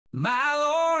My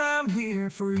Lord, I'm here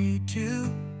for you to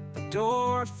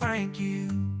adore. Thank you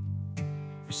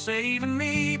for saving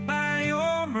me by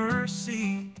your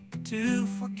mercy, to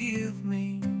forgive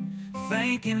me.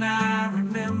 Thinking I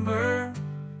remember,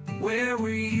 where were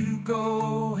you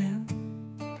going?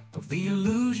 Of the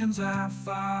illusions I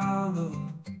followed,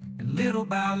 and little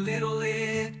by little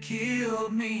it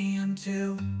killed me,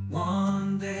 until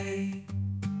one day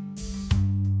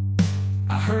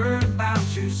I heard about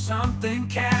you, something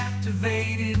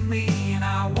captivated me, and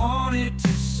I wanted to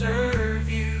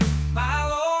serve you. My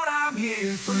Lord, I'm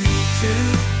here for you to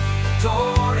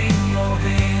adore in your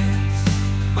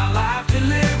hands. My life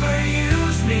deliver,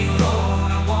 use me,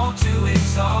 Lord, I want to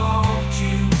exalt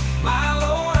you. My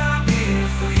Lord, I'm here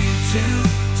for you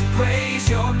to praise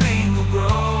your name will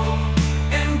grow,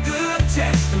 and good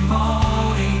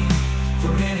testimony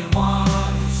for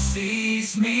anyone who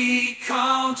sees me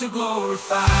come to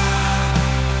glorify.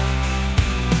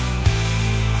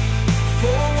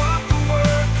 For what the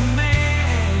word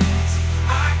commands,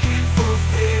 I can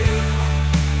fulfill,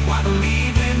 why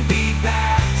believe and be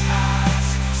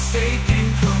baptized, safe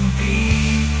and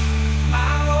complete.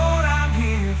 My Lord, I'm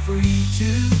here for you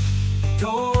to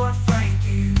adore. Thank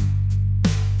you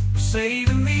for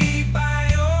saving me by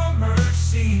your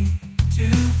mercy, to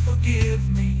forgive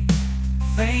me.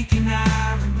 Thinking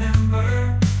I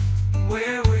remember,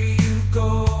 where were you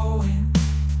going?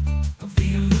 Of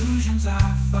the illusions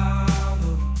I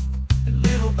followed, and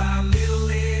little by little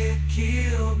it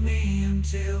killed me,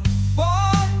 until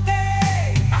one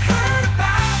day I heard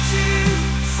about you,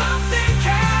 something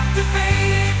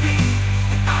captivated me,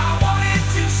 and I wanted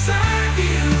to serve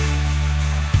you.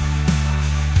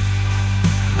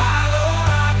 My Lord,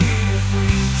 I'm here for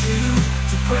you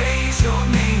to praise your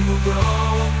name will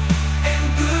grow, and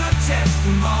good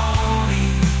testimony.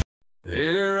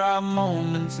 There are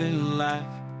moments in life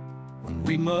when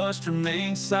we must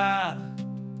remain silent,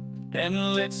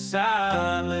 and let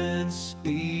silence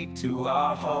speak to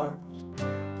our hearts,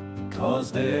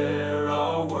 because there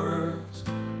are words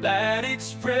that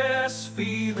express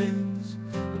feelings,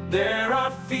 but there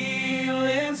are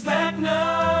feelings that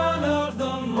none of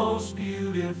the most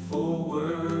beautiful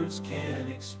words can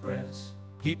express.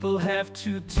 People have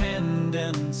two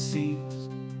tendencies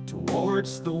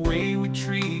towards the way we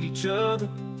treat each other,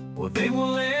 or they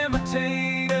will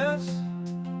imitate us,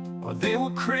 or they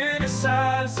will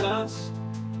criticize us.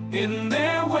 In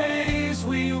their ways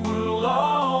we will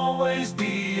always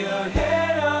be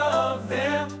ahead of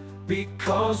them,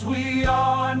 because we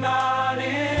are not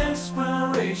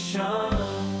inspiration,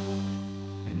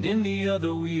 and in the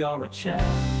other we are a challenge.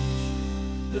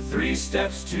 The 3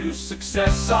 steps to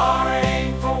success are: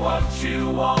 aim for what you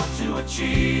want to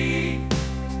achieve,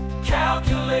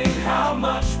 calculate how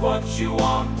much what you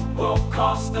want will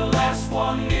cost. The last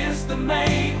one is the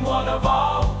main one of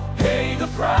all. Pay the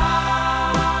price.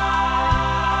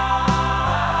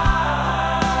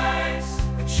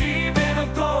 Achieving a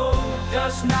goal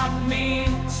does not mean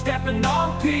stepping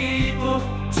on people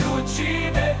to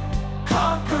achieve it.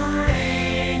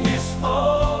 Conquering is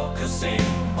focusing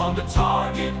on the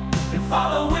target and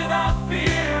follow without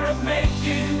fear of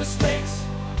making mistakes,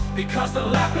 because the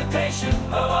lapidation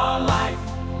of our life,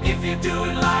 if you do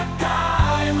it like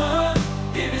diamond,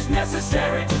 it is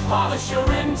necessary to polish your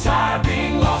entire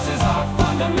being. Losses are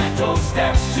fundamental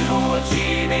steps to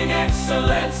achieving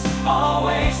excellence.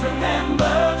 Always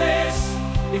remember this: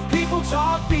 if people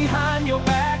talk behind your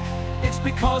back, it's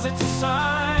because it's a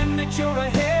sign that you're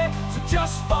ahead. So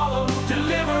just follow,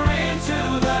 deliver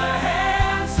into the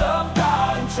hands of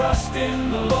God, and trust in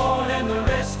the Lord, and the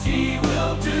rest He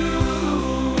will do.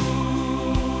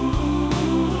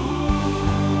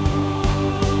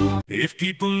 If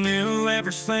people knew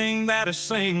everything that a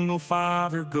single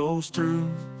father goes through,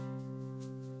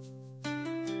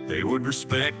 they would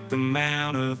respect the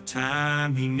amount of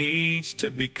time he needs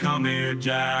to become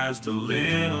energized a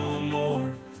little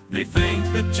more. They think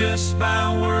that just by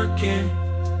working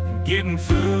and getting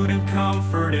food and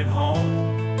comfort at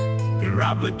home, their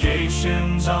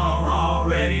obligations are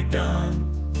already done.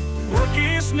 Work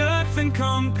is nothing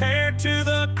compared to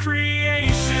the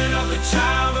creation of the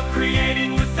child, of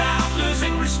creating without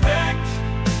losing respect,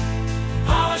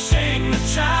 polishing the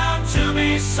child to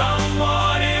be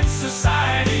someone in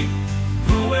society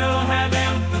who will have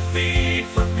empathy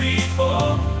for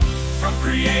people. From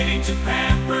creating to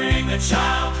pampering the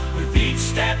child, with each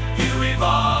step you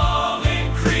evolve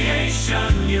in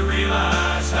creation, you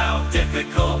realize how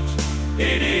difficult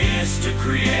it is to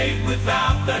create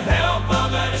without the help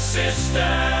of an assistant.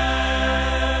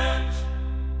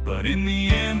 But in the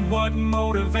end, what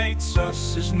motivates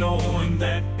us is knowing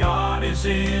that God is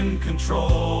in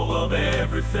control of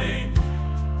everything,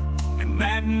 and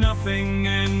that nothing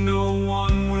and no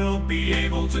one will be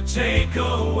able to take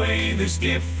away this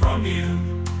gift from you,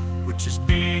 which is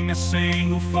being a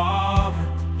single father.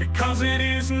 Because it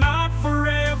is not for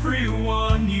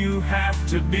everyone. You have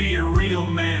to be a real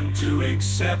man to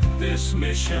accept this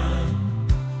mission.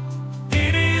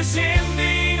 It is in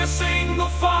being a single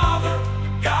father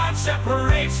God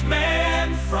separates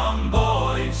men from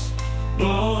boys.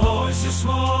 Boys just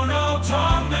want no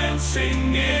tongue and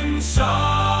singing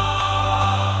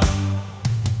song.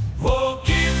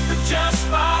 Forgive the just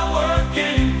by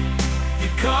working,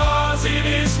 because it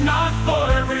is not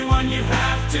for everyone. You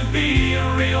have to be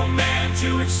a real man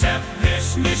to accept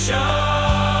this mission.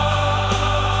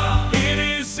 It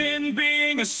is in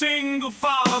being a single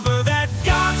father that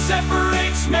God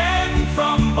separates men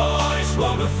from boys.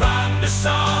 Won't find a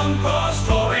song cause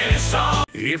for his song.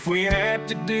 If we had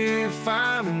to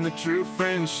define the true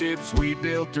friendships we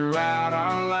built throughout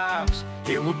our lives,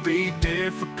 it would be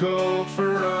difficult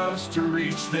for us to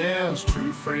reach this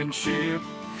true friendship.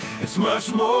 It's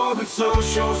much more than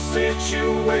social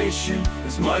situation.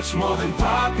 It's much more than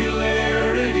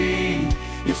popularity.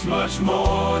 It's much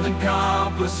more than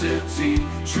complicity.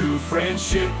 True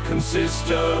friendship consists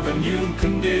of an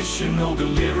unconditional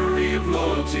delivery of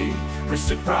loyalty,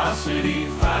 reciprocity,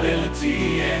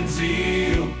 fidelity, and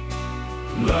zeal.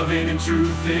 Loving in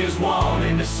truth is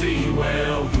wanting to see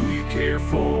well who you care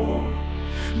for.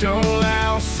 Don't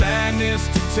allow sadness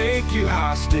to take you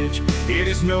hostage. It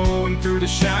is knowing through the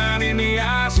shine in the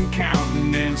eyes and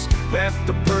countenance that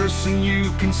the person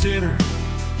you consider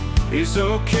is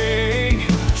okay.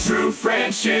 True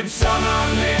friendships are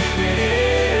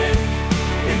unlimited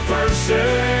in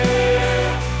person,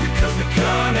 because the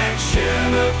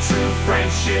connection of true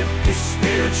friendship is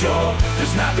spiritual,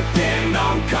 does not depend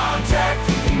on contact,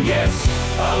 and yes,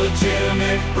 a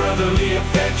legitimate brotherly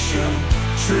affection.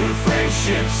 True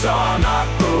friendships are not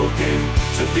broken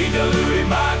to be diluted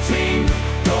by team.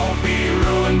 Don't be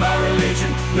ruined by religion,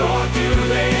 nor do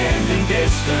they end in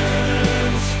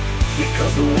distance,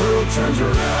 because the world turns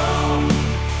around.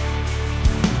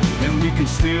 And we can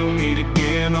still meet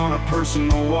again on our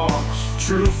personal walks.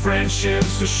 True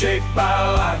friendships are shaped by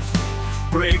life,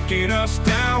 breaking us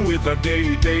down with our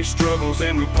day-to-day struggles,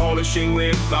 and repolishing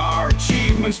with our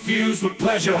achievements, fused with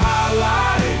pleasure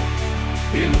highlighted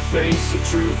in the face of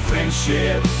true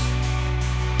friendships.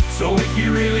 So if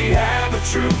you really have a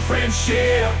true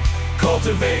friendship,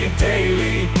 cultivate it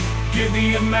daily, give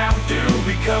the amount due,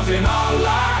 because in our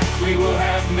life we will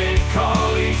have many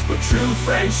colleagues, but true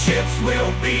friendships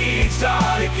will be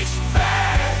exotic. It's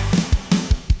fact.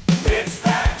 It's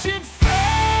fact. It's fact.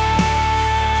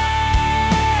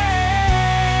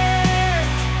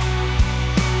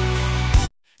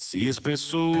 Se as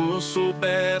pessoas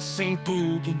soubessem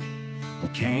tudo o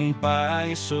que em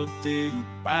pai solteiro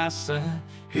passa,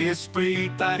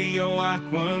 respeitariam a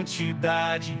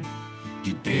quantidade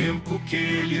de tempo que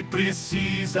ele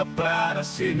precisa para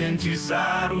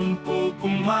sementizar um pouco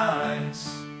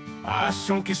mais.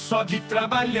 Acham que só de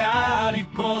trabalhar e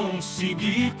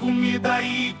conseguir comida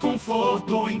e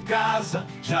conforto em casa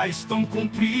já estão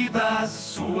cumpridas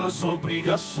suas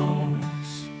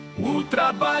obrigações. O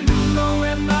trabalho não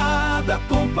é nada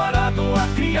comparado à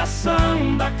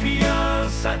criação da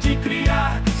criança, de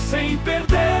criar sem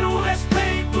perder o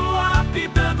respeito,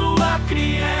 lapidando a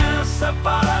criança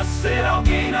para ser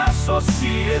alguém na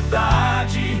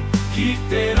sociedade, que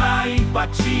terá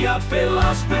empatia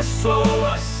pelas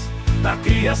pessoas. Da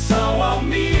criação ao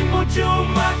mimo de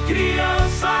uma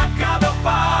criança, a cada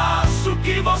passo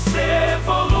que você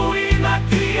evolui na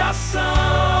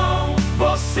criação,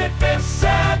 você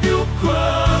percebe o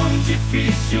quão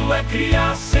difícil é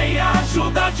criar sem a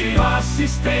ajuda de um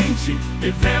assistente.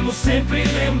 Devemos sempre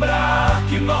lembrar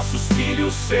que nossos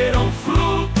filhos serão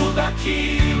fruto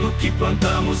daquilo que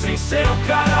plantamos em seu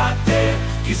caráter,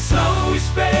 que são o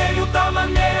espelho da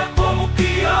maneira como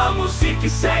criamos e que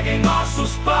seguem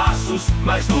nossos passos.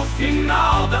 Mas no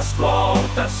final das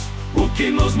contas, o que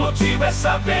nos motiva é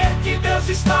saber que Deus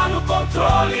está no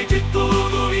controle de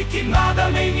tudo e que nada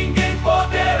nem ninguém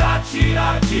poderá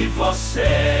tirar de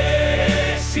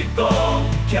você esse dom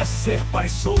que é ser pai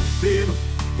solteiro,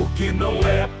 porque não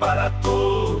é para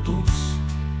todos.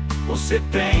 Você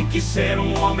tem que ser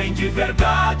um homem de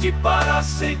verdade para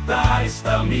aceitar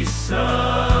esta missão.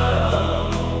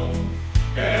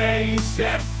 É em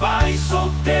ser pai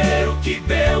solteiro que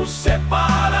Deus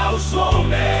separa os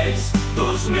homens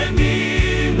dos meninos.